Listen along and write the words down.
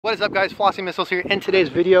What is up, guys? Flossy Missiles here. In today's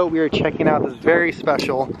video, we are checking out this very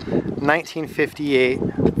special 1958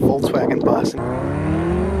 Volkswagen bus.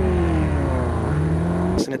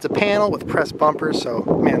 And it's a panel with pressed bumpers, so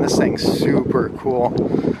man, this thing's super cool.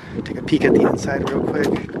 Take a peek at the inside real quick.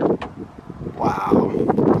 Wow.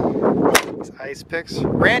 These ice picks.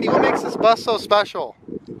 Randy, what makes this bus so special?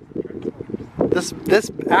 This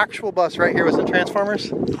actual bus right here was in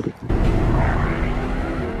Transformers?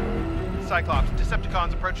 Cyclops,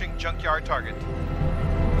 Decepticons approaching junkyard target.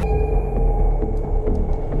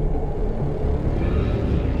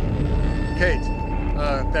 Kate,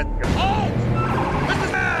 that... Oh!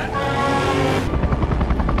 Mr. Man!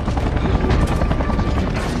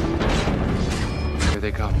 Here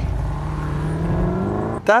they come.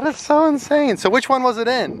 That is so insane. So which one was it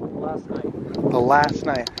in? Last night. The last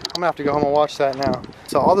night. I'm gonna have to go home and watch that now.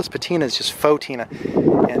 So all this patina is just faux tina.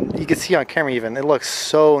 And you can see on camera even, it looks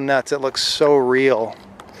so nuts. It looks so real.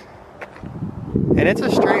 And it's a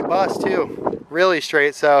straight bus too. Really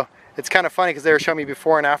straight. So it's kind of funny because they were showing me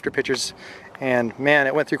before and after pictures. And man,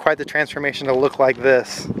 it went through quite the transformation to look like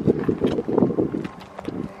this.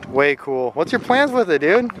 Way cool. What's your plans with it,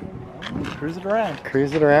 dude? Cruise it around.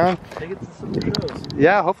 Cruise it around? Take it to some shows.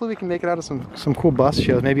 Yeah, hopefully we can make it out of some cool bus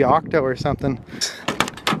shows. Maybe Octo or something.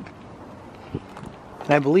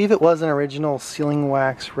 And I believe it was an original sealing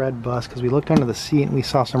wax red bus because we looked under the seat and we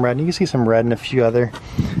saw some red. And you can see some red in a few other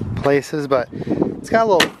places, but it's got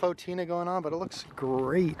a little faux tina going on, but it looks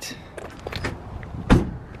great.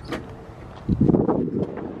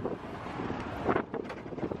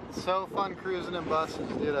 So fun cruising in buses,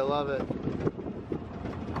 dude. I love it.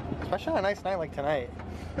 Especially on a nice night like tonight.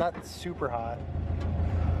 Not super hot.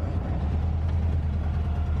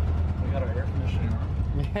 We got our air conditioning on.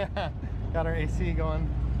 Yeah, got our AC going.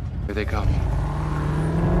 Here they come.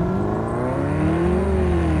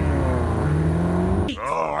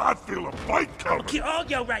 Oh, I feel a fight coming. I'll kill all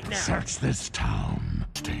y'all right now. Search this town.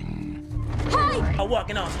 Sting. I'm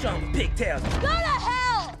walking on strong with pigtails. Go to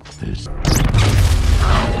hell! This.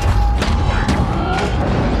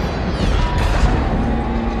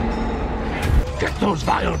 Get those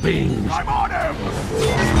vile beings. I'm on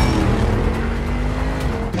him!